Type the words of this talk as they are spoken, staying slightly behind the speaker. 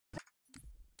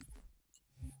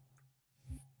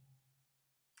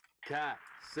Cat,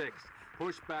 6.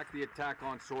 Push back the attack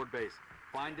on Sword Base.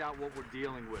 Find out what we're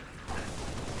dealing with.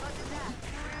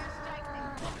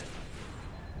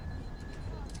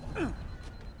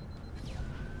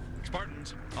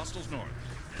 Spartans, hostiles north.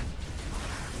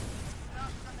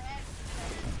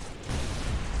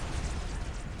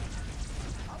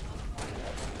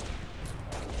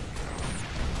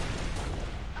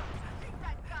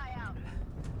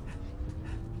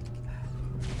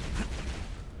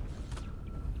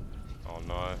 Oh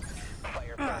no.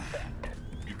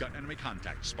 You've got enemy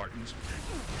contact, Spartans.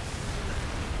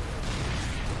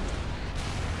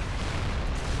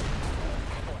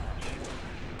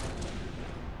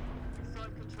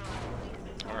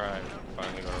 Alright,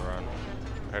 finally gotta run.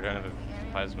 I don't have a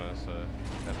plasma, so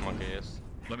that's monkey is.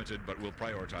 Limited, but we'll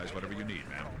prioritize whatever you need,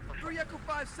 man. 3 Echo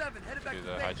 5-7, headed back Do to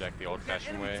the base. hijack the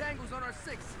old-fashioned way. Tangles on our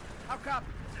 6. How copy?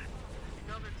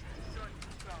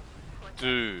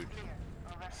 Dude.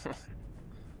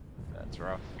 That's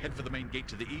rough. Head for the main gate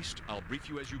to the east. I'll brief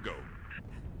you as you go.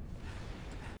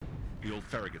 The old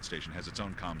Farragut station has its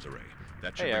own comms array.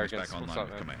 That should bring us back online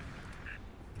with command.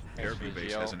 Airview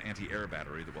base has an anti-air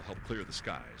battery that will help clear the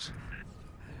skies.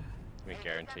 We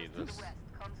guarantee this.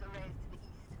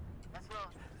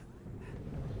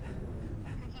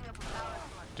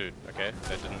 Dude, okay,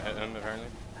 that didn't hit him apparently.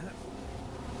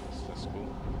 This is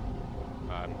cool.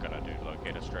 I'm gonna do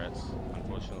locator strats,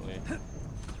 unfortunately.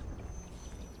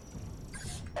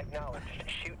 Acknowledged.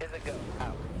 Shoot is a go.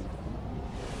 Out.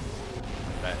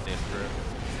 That did through.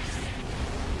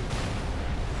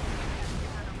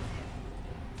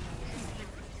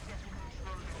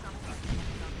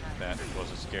 That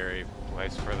was a scary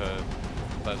place for the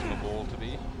plasma ball to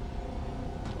be.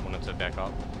 Wanted to back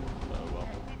up. Oh well.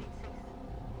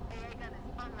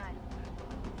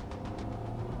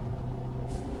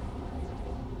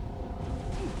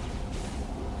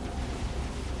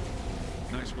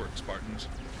 Nice work, Spartans.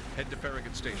 Head to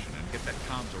Farragut Station and get that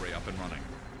comms array up and running.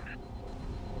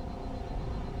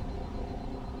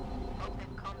 Hope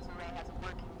that comms array has a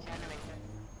working generator.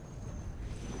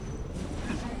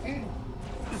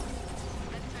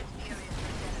 Let's search the area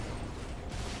for generators.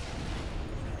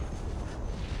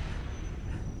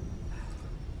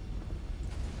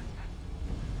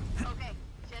 Okay,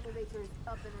 generator is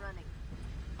up and running.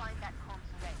 Find that comms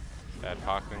array. Bad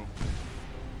parking.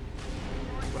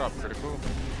 What up, critical?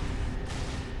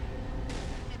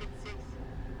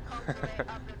 Comms array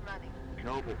up and running.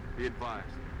 Noble, be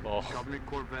advised. Oh. Government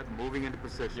Corvette moving into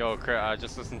position. Yo, I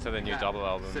just listened to the new Cat, double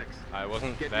album. 6. I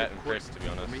wasn't Get that there impressed, quick. to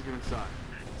be honest. Meet you inside.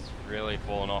 It's really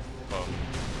fallen off from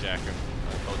Jackham.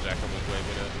 I thought Jackham was way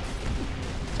better.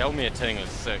 Tell Me a Ting is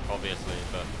sick, obviously,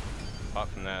 but apart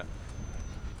from that,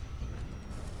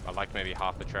 I like maybe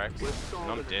half the tracks.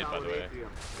 And I'm dead, by the way.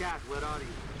 Cat, let out of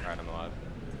you. Alright, I'm alive.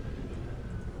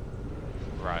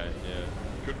 Right, yeah.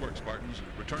 Good work, Spartans.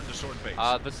 Return to Sword Base.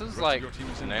 This is The rest like of your team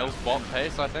is Nails inbound. bot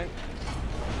pace, I think.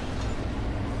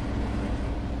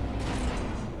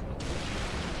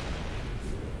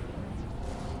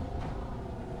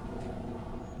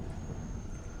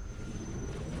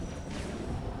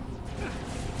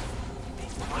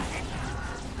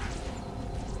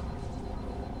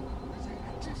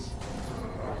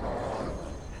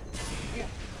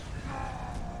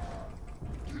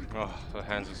 Oh, the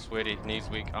hands are sweaty, knees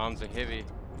weak, arms are heavy.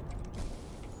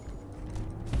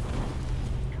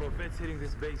 Corvette's hitting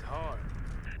this base hard.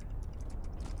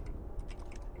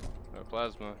 No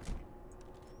plasma.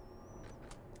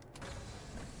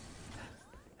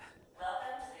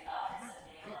 Welcome to the Office of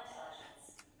Naval Intelligence.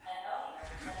 An ONI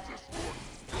representative.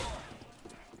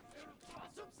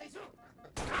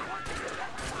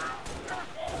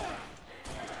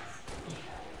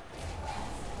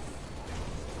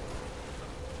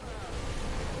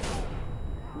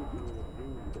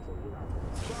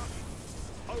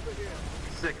 Over here.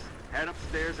 6. Head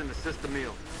upstairs and assist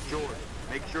Emil. George,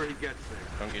 make sure he gets there.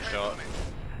 Don't get shot.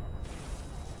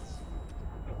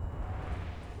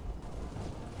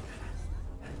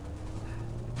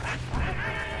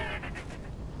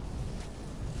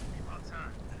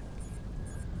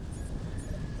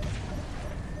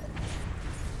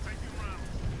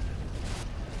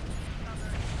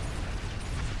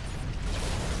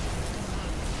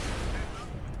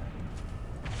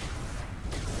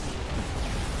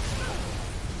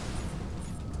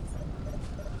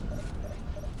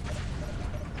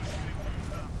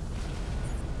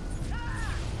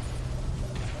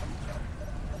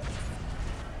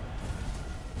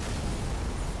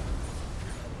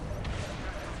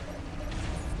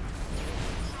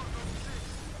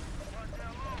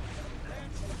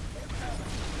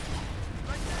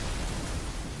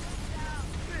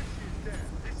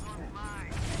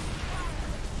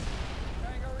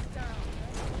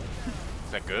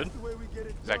 Is that good?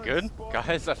 Is that good?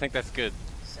 Guys, I think that's good.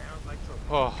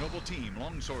 Oh. Noble team,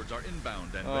 longswords are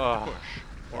inbound and ready to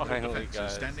push. Orbital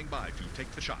defense is standing by to take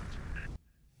the shot.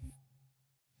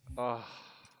 Oh,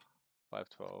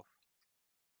 512.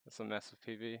 That's a massive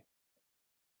PV.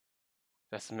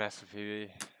 That's a massive PV.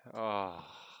 Oh.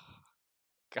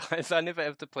 Guys, I never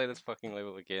have to play this fucking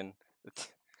level again. It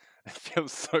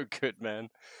feels so good, man.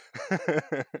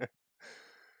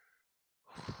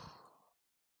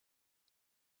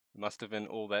 Must have been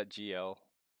all that GL.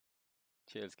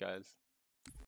 Cheers, guys.